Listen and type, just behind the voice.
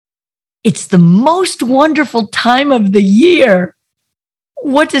It's the most wonderful time of the year.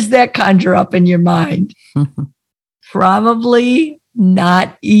 What does that conjure up in your mind? Probably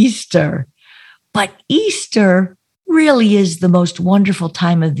not Easter. But Easter really is the most wonderful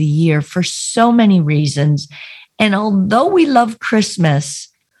time of the year for so many reasons. And although we love Christmas,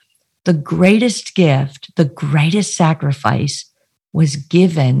 the greatest gift, the greatest sacrifice was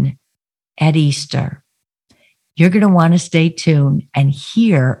given at Easter. You're going to want to stay tuned and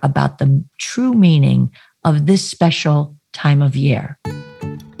hear about the true meaning of this special time of year.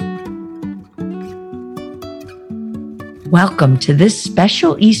 Welcome to this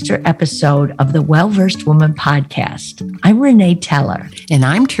special Easter episode of the Well-Versed Woman podcast. I'm Renee Teller. And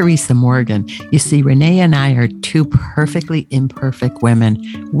I'm Teresa Morgan. You see, Renee and I are two perfectly imperfect women.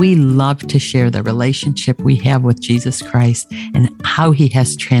 We love to share the relationship we have with Jesus Christ and how he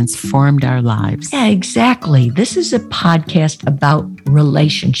has transformed our lives. Yeah, exactly. This is a podcast about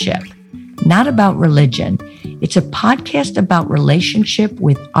relationship, not about religion. It's a podcast about relationship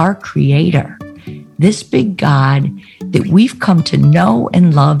with our Creator, this big God that we've come to know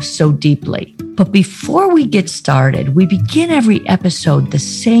and love so deeply. But before we get started, we begin every episode the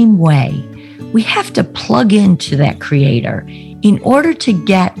same way. We have to plug into that Creator in order to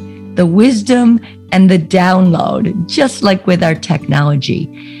get the wisdom and the download, just like with our technology.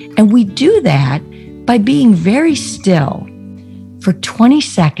 And we do that by being very still. For 20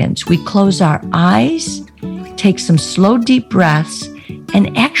 seconds, we close our eyes, take some slow, deep breaths,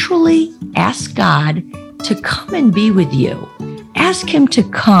 and actually ask God to come and be with you. Ask him to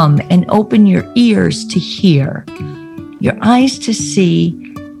come and open your ears to hear, your eyes to see,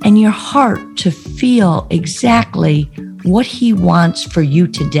 and your heart to feel exactly what he wants for you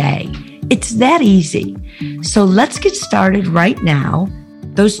today. It's that easy. So let's get started right now.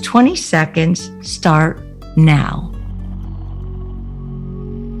 Those 20 seconds start now.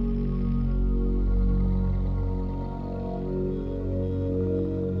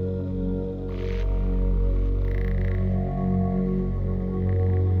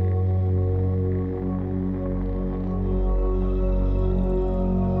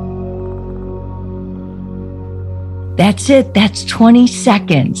 That's it. That's 20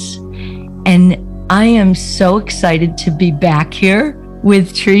 seconds. And I am so excited to be back here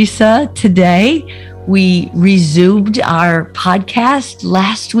with Teresa today. We resumed our podcast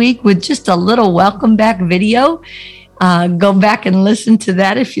last week with just a little welcome back video. Go back and listen to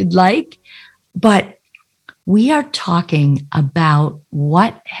that if you'd like. But we are talking about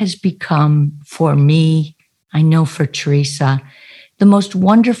what has become for me, I know for Teresa, the most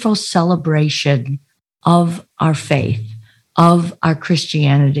wonderful celebration of our faith, of our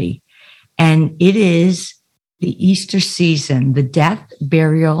Christianity. And it is the Easter season, the death,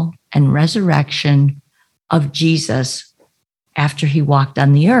 burial, and resurrection of Jesus after he walked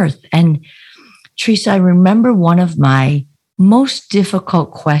on the earth. And Teresa, I remember one of my most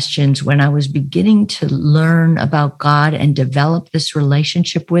difficult questions when I was beginning to learn about God and develop this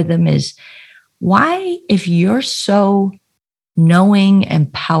relationship with him is, why, if you're so knowing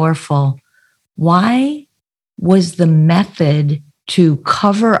and powerful, why was the method to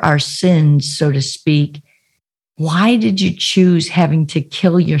cover our sins, so to speak, why did you choose having to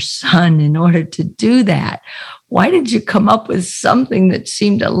kill your son in order to do that? Why did you come up with something that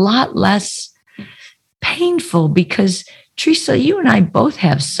seemed a lot less painful? Because, Teresa, you and I both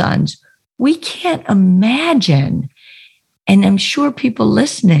have sons. We can't imagine, and I'm sure people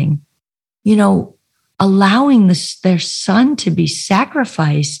listening, allowing their son to be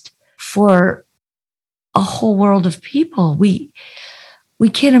sacrificed for a whole world of people. We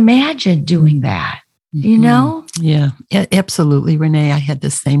can't imagine doing that, you know? Yeah, absolutely, Renee. I had the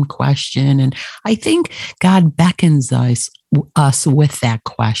same question. And I think God beckons us with that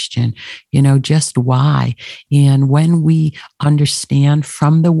question, just why. And when we understand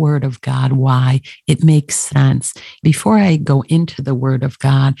from the Word of God why, it makes sense. Before I go into the Word of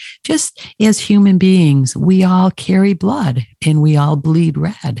God, just as human beings, we all carry blood and we all bleed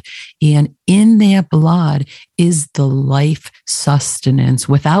red. And in that blood is the life sustenance.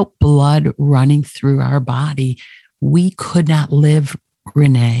 Without blood running through our body, we could not live,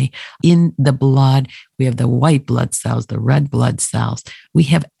 Renee. In the blood, we have the white blood cells, the red blood cells. We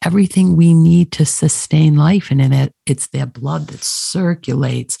have everything we need to sustain life. And it's that blood that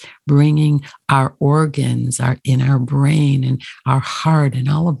circulates, bringing our organs in our brain and our heart and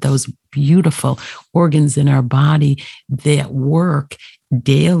all of those beautiful organs in our body that work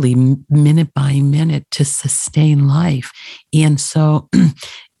daily, minute by minute, to sustain life. And so,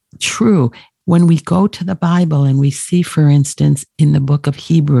 true. When we go to the Bible and we see, for instance, in the book of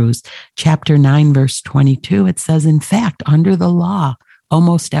Hebrews, chapter 9, verse 22, it says, in fact, under the law,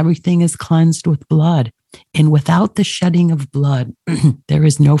 almost everything is cleansed with blood. And without the shedding of blood, there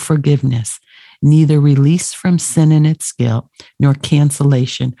is no forgiveness, neither release from sin and its guilt, nor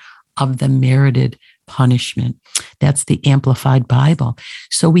cancellation of the merited punishment. That's the Amplified Bible.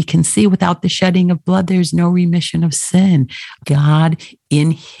 So we can see without the shedding of blood, there's no remission of sin. God,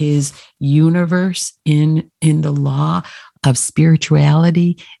 in his universe, in the law of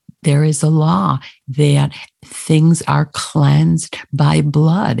spirituality, there is a law that things are cleansed by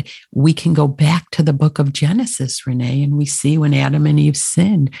blood. We can go back to the book of Genesis, Renee, and we see when Adam and Eve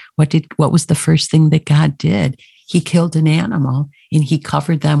sinned, what was the first thing that God did? He killed an animal and he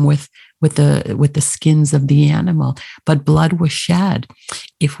covered them with the skins of the animal, but blood was shed.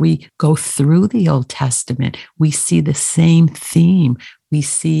 If we go through the Old Testament, we see the same theme. We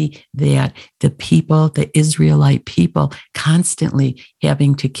see that the Israelite people, constantly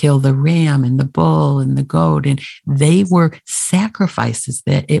having to kill the ram and the bull and the goat, and they were sacrifices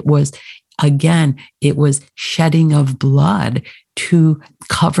that it was shedding of blood to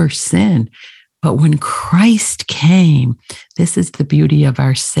cover sin. But when Christ came, this is the beauty of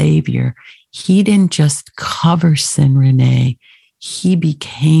our Savior. He didn't just cover sin, Renee. He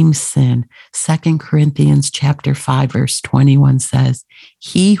became sin. 2 Corinthians chapter 5, verse 21 says,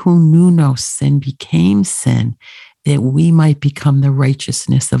 he who knew no sin became sin, that we might become the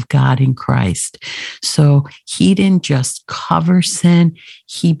righteousness of God in Christ. So he didn't just cover sin,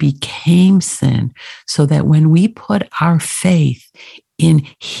 he became sin, so that when we put our faith in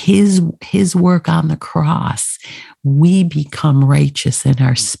his work on the cross, we become righteous in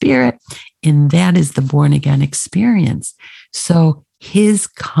our spirit, and that is the born again experience. So his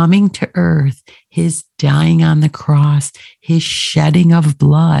coming to earth, his dying on the cross, his shedding of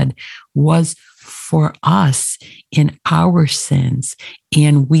blood was for us in our sins,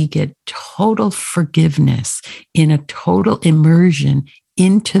 and we get total forgiveness in a total immersion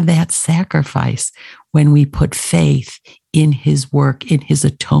into that sacrifice when we put faith in his work, in his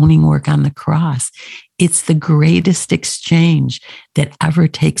atoning work on the cross. It's the greatest exchange that ever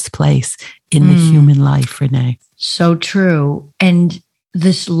takes place in the human life, Renee. So true. And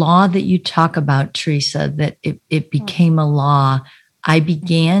this law that you talk about, Teresa, that it became a law, I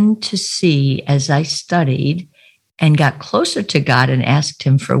began to see as I studied and got closer to God and asked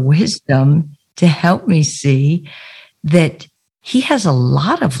him for wisdom to help me see that he has a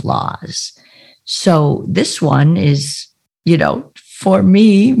lot of laws. So this one is, for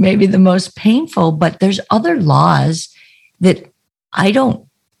me, maybe the most painful, but there's other laws that I don't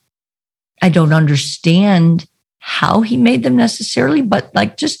understand how he made them necessarily, but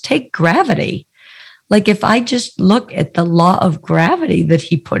like just take gravity. Like if I just look at the law of gravity that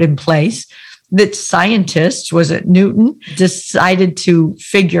he put in place, that scientists, was it Newton, decided to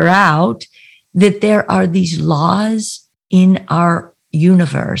figure out that there are these laws in our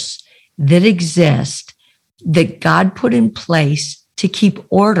universe that exist that God put in place to keep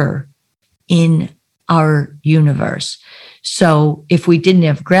order in our universe. So if we didn't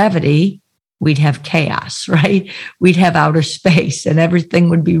have gravity, we'd have chaos, right? We'd have outer space and everything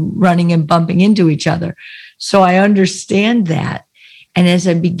would be running and bumping into each other. So I understand that. And as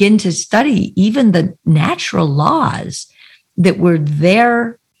I begin to study even the natural laws that were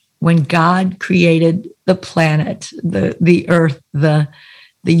there when God created the planet, the earth, the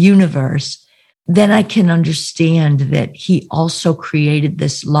universe, then I can understand that he also created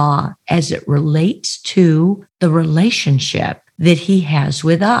this law as it relates to the relationship that he has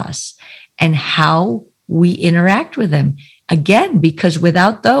with us and how we interact with him. Again, because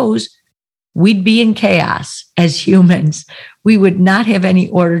without those, we'd be in chaos as humans. We would not have any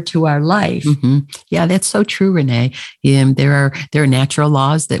order to our life. Mm-hmm. Yeah, that's so true, Renee. There are natural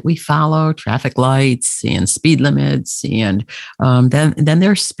laws that we follow, traffic lights and speed limits, and then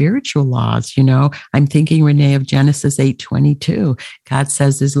there are spiritual laws. I'm thinking, Renee, of Genesis 8:22. God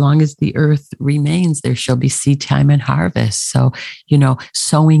says, as long as the earth remains, there shall be seed time and harvest. So,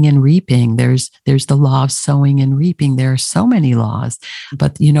 sowing and reaping. There's the law of sowing and reaping. There are so many laws,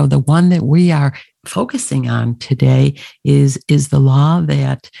 but the one that we are focusing on today is the law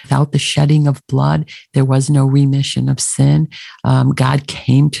that without the shedding of blood, there was no remission of sin. God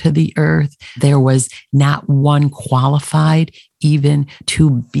came to the earth. There was not one qualified even to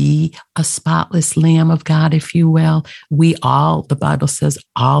be a spotless Lamb of God, if you will. We all, the Bible says,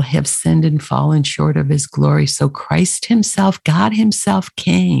 all have sinned and fallen short of his glory. So Christ himself, God himself,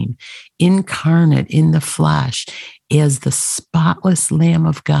 came incarnate in the flesh as the spotless Lamb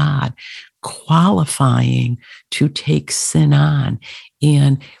of God, qualifying to take sin on.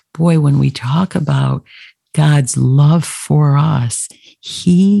 And boy, when we talk about God's love for us,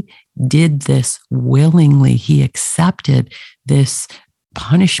 he did this willingly. He accepted this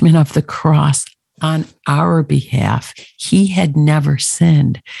punishment of the cross on our behalf. He had never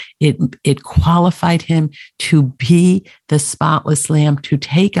sinned. It qualified him to be the spotless lamb to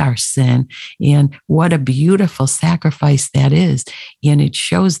take our sin. And what a beautiful sacrifice that is. And it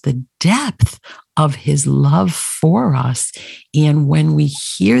shows the depth of his love for us. And when we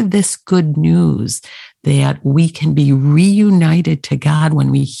hear this good news that we can be reunited to God,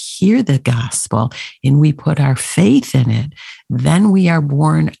 when we hear the gospel and we put our faith in it, then we are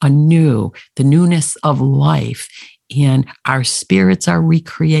born anew, the newness of life. And our spirits are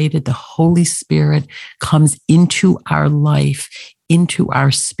recreated. The Holy Spirit comes into our life, into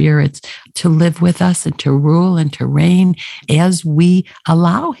our spirits to live with us and to rule and to reign as we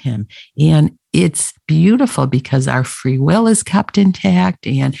allow him. And it's beautiful because our free will is kept intact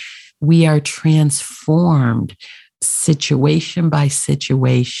and we are transformed situation by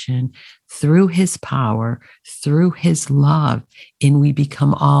situation through his power, through his love, and we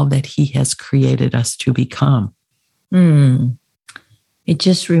become all that he has created us to become. It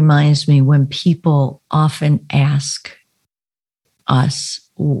just reminds me when people often ask us,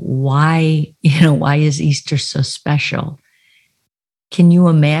 why is Easter so special? Can you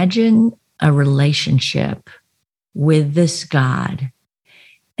imagine a relationship with this God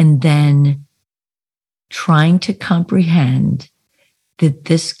and then trying to comprehend that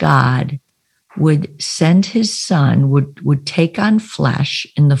this God would send his son, would take on flesh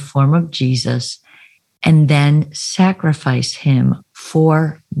in the form of Jesus, and then sacrifice him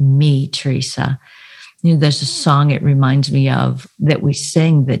for me, Teresa? There's a song it reminds me of that we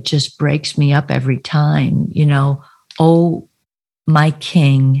sing that just breaks me up every time. Oh, my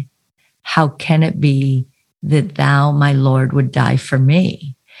King, how can it be that thou, my Lord, would die for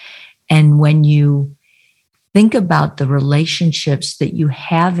me? And when you think about the relationships that you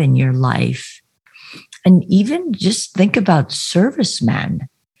have in your life, and even just think about servicemen,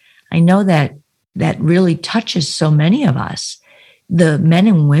 I know that really touches so many of us. The men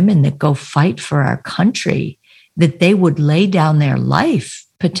and women that go fight for our country, that they would lay down their life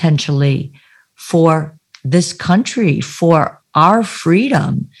potentially for this country, for our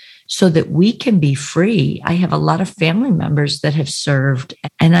freedom, so that we can be free. I have a lot of family members that have served,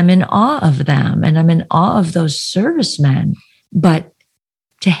 and I'm in awe of them, and I'm in awe of those servicemen. But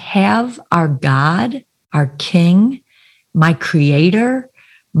to have our God, our King, my Creator,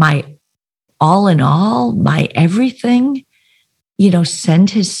 my all in all, my everything,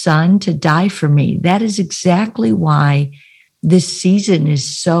 send his son to die for me. That is exactly why this season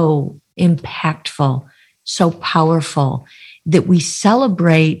is so impactful, so powerful, that we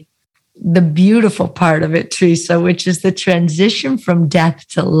celebrate the beautiful part of it, Teresa, which is the transition from death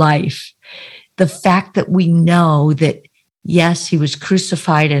to life. The fact that we know that, yes, he was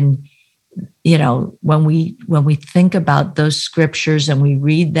crucified. And, when we think about those scriptures and we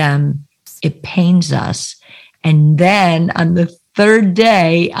read them, it pains us. And then on the third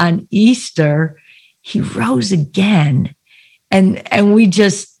day, on Easter, he rose again. And we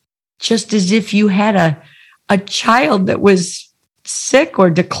just as if you had a child that was sick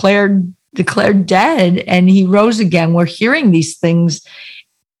or declared dead, and he rose again. We're hearing these things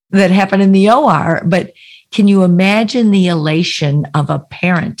that happen in the OR, but can you imagine the elation of a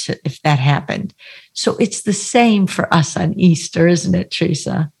parent if that happened? So it's the same for us on Easter, isn't it,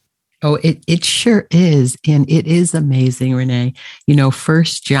 Teresa? Oh, it sure is. And it is amazing, Renee. 1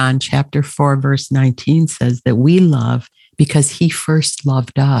 John chapter 4, verse 19 says that we love because he first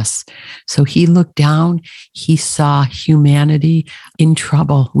loved us. So he looked down, he saw humanity in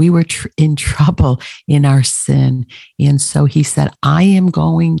trouble. We were in trouble in our sin. And so he said, I am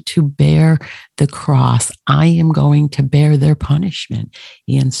going to bear the cross. I am going to bear their punishment.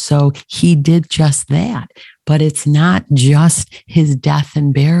 And so he did just that. But it's not just his death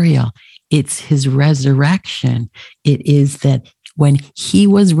and burial. It's his resurrection. It is that when he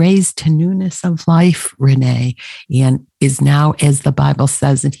was raised to newness of life, Renee, and is now, as the Bible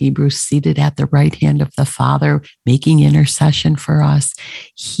says in Hebrews, seated at the right hand of the Father, making intercession for us.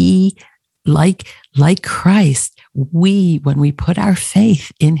 He, like Christ, when we put our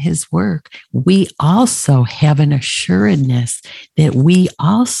faith in his work, we also have an assuredness that we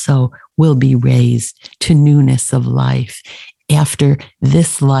also will be raised to newness of life after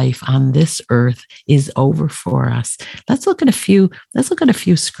this life on this earth is over for us. Let's look at a few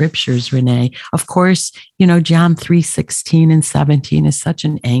scriptures, Renee. Of course, John 3:16 and 17 is such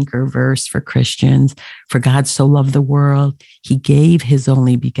an anchor verse for Christians. For God so loved the world, he gave his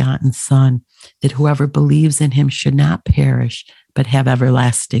only begotten son, that whoever believes in him should not perish, but have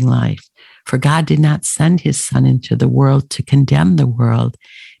everlasting life. For God did not send his son into the world to condemn the world,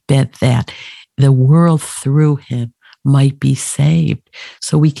 but that the world through him might be saved.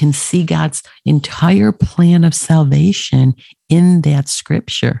 So we can see God's entire plan of salvation in that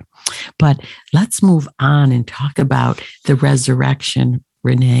scripture. But let's move on and talk about the resurrection,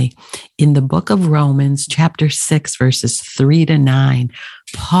 Renee. In the book of Romans, chapter 6, verses 3-9,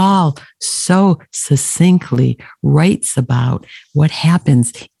 Paul so succinctly writes about what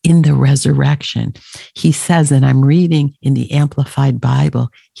happens in the resurrection. He says, and I'm reading in the Amplified Bible,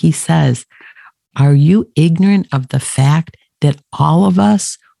 he says, "Are you ignorant of the fact that all of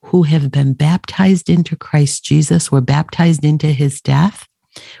us who have been baptized into Christ Jesus were baptized into his death?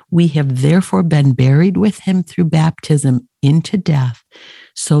 We have therefore been buried with him through baptism into death,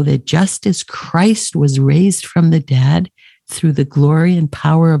 so that just as Christ was raised from the dead through the glory and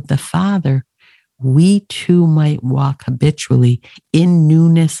power of the Father, we too might walk habitually in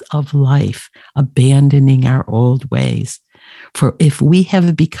newness of life, abandoning our old ways. For if we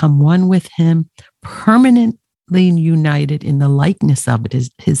have become one with him, permanently united in the likeness of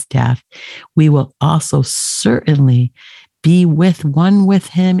his death, we will also certainly be one with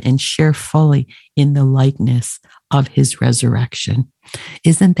him and share fully in the likeness of his resurrection."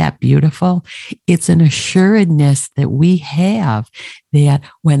 Isn't that beautiful? It's an assuredness that we have that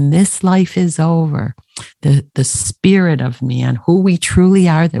when this life is over, the spirit of man, who we truly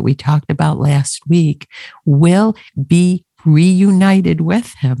are, that we talked about last week, will be reunited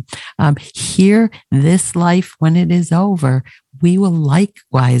with him. Here, this life, when it is over, we will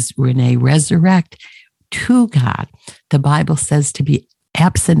likewise, Renee, resurrect to God. The Bible says to be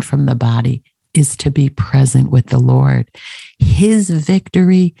absent from the body is to be present with the Lord. His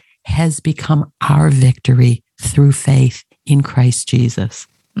victory has become our victory through faith in Christ Jesus.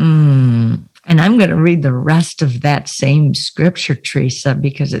 And I'm going to read the rest of that same scripture, Teresa,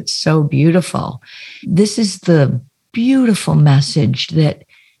 because it's so beautiful. This is the beautiful message that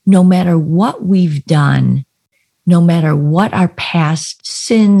no matter what we've done, no matter what our past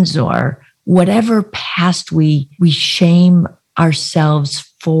sins or whatever past we shame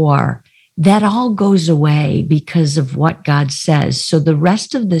ourselves for, that all goes away because of what God says. So the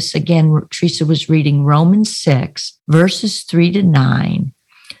rest of this, again, Teresa was reading Romans 6, verses 3-9.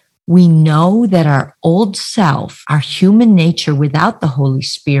 We know that our old self, our human nature without the Holy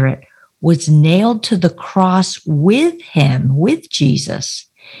Spirit, was nailed to the cross with him, with Jesus,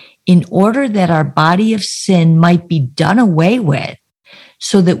 in order that our body of sin might be done away with,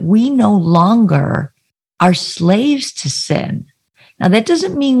 so that we no longer are slaves to sin. Now, that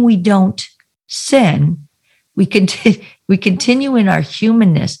doesn't mean we don't sin. We continue in our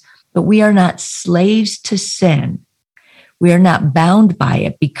humanness, but we are not slaves to sin. We are not bound by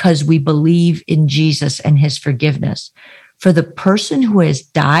it because we believe in Jesus and his forgiveness. For the person who has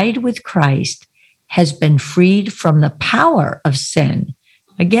died with Christ has been freed from the power of sin.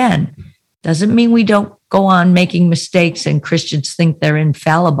 Again, doesn't mean we don't go on making mistakes and Christians think they're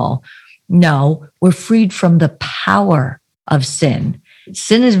infallible. No, we're freed from the power of sin.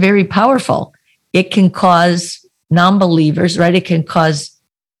 Sin is very powerful. It can cause non-believers, right? It can cause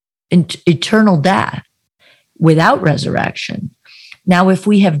eternal death without resurrection. Now, if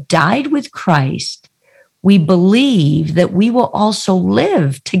we have died with Christ, we believe that we will also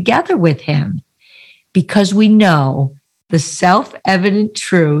live together with him because we know the self-evident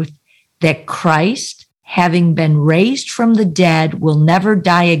truth that Christ, having been raised from the dead, will never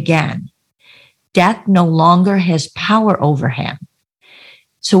die again. Death no longer has power over him.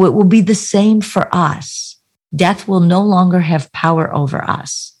 So it will be the same for us. Death will no longer have power over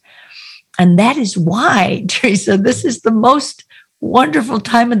us. And that is why, Teresa, this is the most wonderful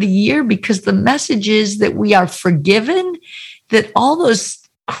time of the year, because the message is that we are forgiven, that all those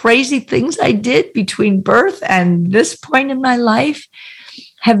crazy things I did between birth and this point in my life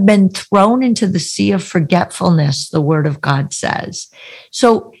have been thrown into the sea of forgetfulness, the Word of God says.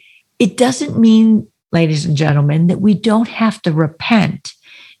 So it doesn't mean, ladies and gentlemen, that we don't have to repent,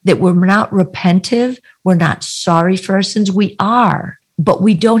 that we're not repentive, we're not sorry for our sins. We are, but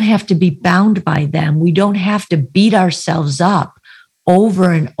we don't have to be bound by them. We don't have to beat ourselves up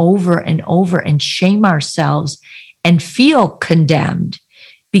over and over and over and shame ourselves and feel condemned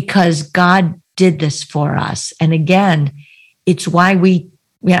because God did this for us. And again, it's why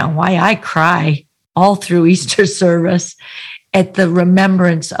why I cry all through Easter service at the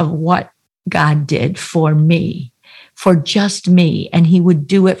remembrance of what God did for me, for just me, and he would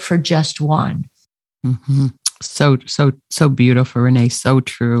do it for just one. Mm-hmm. So beautiful, Renee. So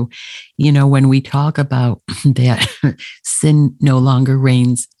true. When we talk about that sin no longer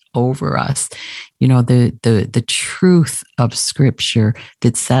reigns over us, the truth of scripture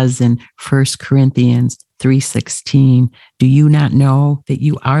that says in 1 Corinthians 3:16, do you not know that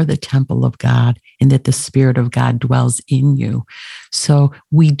you are the temple of God and that the Spirit of God dwells in you. So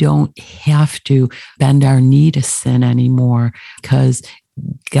we don't have to bend our knee to sin anymore, because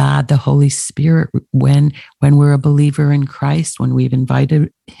God, the Holy Spirit, when we're a believer in Christ, when we've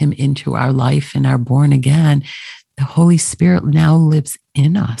invited him into our life and are born again, the Holy Spirit now lives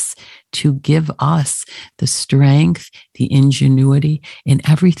in us to give us the strength, the ingenuity, and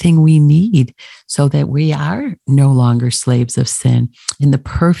everything we need so that we are no longer slaves of sin. And the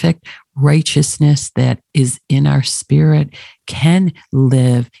perfect righteousness that is in our spirit can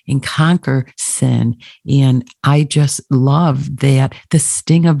live and conquer sin. And I just love that the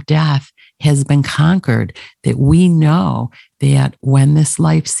sting of death has been conquered, that we know that when this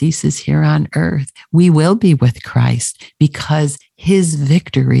life ceases here on earth, we will be with Christ because his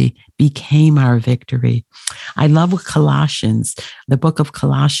victory became our victory. I love what Colossians, the book of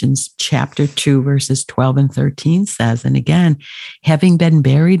Colossians, chapter 2, verses 12 and 13 says, and again, having been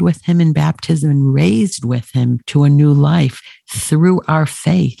buried with him in baptism and raised with him to a new life through our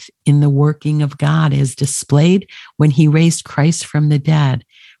faith in the working of God as displayed when he raised Christ from the dead.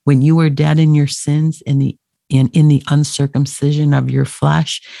 When you were dead in your sins in the uncircumcision of your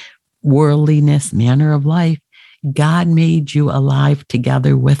flesh, worldliness, manner of life, God made you alive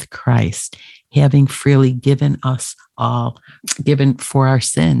together with Christ, having freely given us all, given for our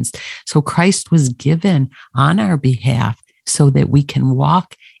sins. So Christ was given on our behalf so that we can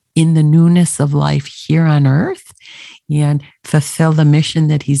walk in the newness of life here on earth and fulfill the mission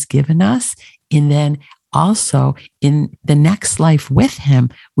that he's given us. And then also in the next life with him,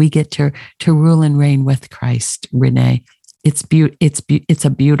 we get to rule and reign with Christ, Renee. It's a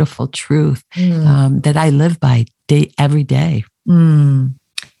beautiful truth that I live by every day.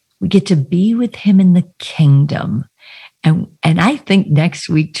 We get to be with him in the kingdom. And I think next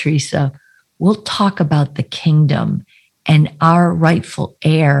week, Teresa, we'll talk about the kingdom and our rightful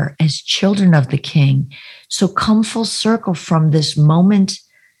heir as children of the King. So come full circle from this moment,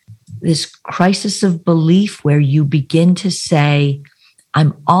 this crisis of belief where you begin to say,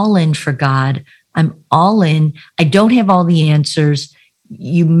 I'm all in for God. I'm all in. I don't have all the answers.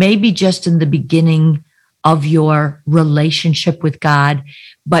 You may be just in the beginning of your relationship with God,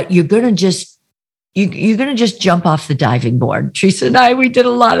 but you're going to just jump off the diving board. Teresa and I, we did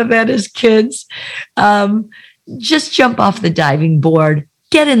a lot of that as kids. Just jump off the diving board,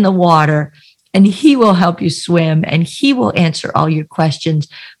 get in the water, and he will help you swim and he will answer all your questions.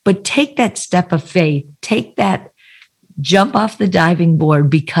 But take that step of faith, take that jump off the diving board,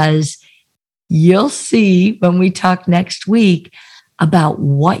 because you'll see when we talk next week about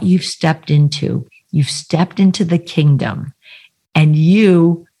what you've stepped into. You've stepped into the kingdom, and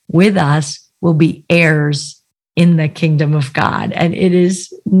you with us will be heirs in the kingdom of God. And it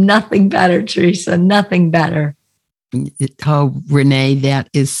is nothing better, Teresa, nothing better. Oh, Renee, that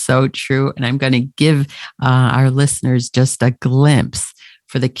is so true. And I'm going to give our listeners just a glimpse.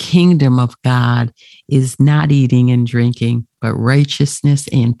 For the kingdom of God is not eating and drinking, but righteousness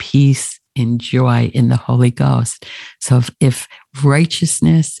and peace and joy in the Holy Ghost. So if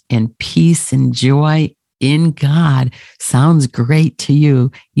righteousness and peace and joy in God sounds great to you,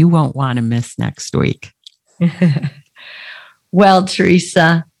 you won't want to miss next week. Well,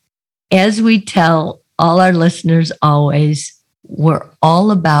 Teresa, as we tell all our listeners always, we're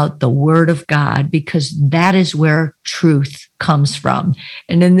all about the Word of God, because that is where truth comes from.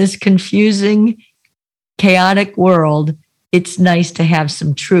 And in this confusing, chaotic world, it's nice to have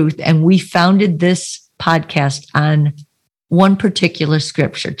some truth. And we founded this podcast on one particular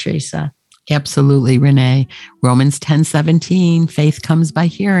scripture, Teresa. Absolutely, Renee. Romans 10:17, faith comes by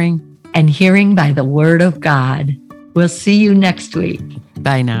hearing. And hearing by the Word of God. We'll see you next week.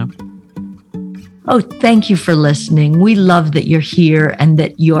 Bye now. Oh, thank you for listening. We love that you're here and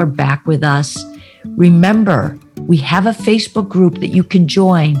that you're back with us. Remember, we have a Facebook group that you can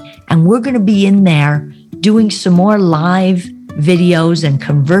join, and we're going to be in there doing some more live videos and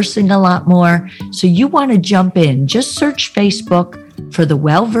conversing a lot more. So you want to jump in, just search Facebook for the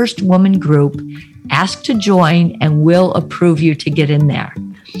Well-Versed Woman group, ask to join, and we'll approve you to get in there.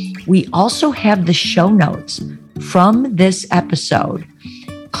 We also have the show notes from this episode.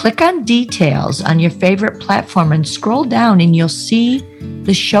 Click on details on your favorite platform and scroll down and you'll see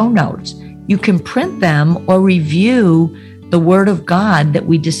the show notes. You can print them or review the Word of God that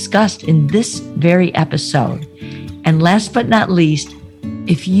we discussed in this very episode. And last but not least,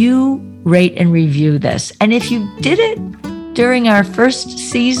 if you rate and review this, and if you did it during our first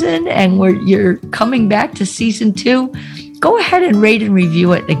season and you're coming back to season 2, go ahead and rate and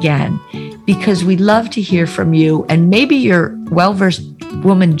review it again, because we'd love to hear from you. And maybe your Well-Versed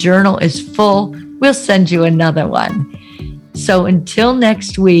Woman journal is full. We'll send you another one. So until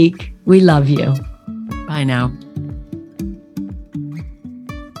next week, we love you. Bye now.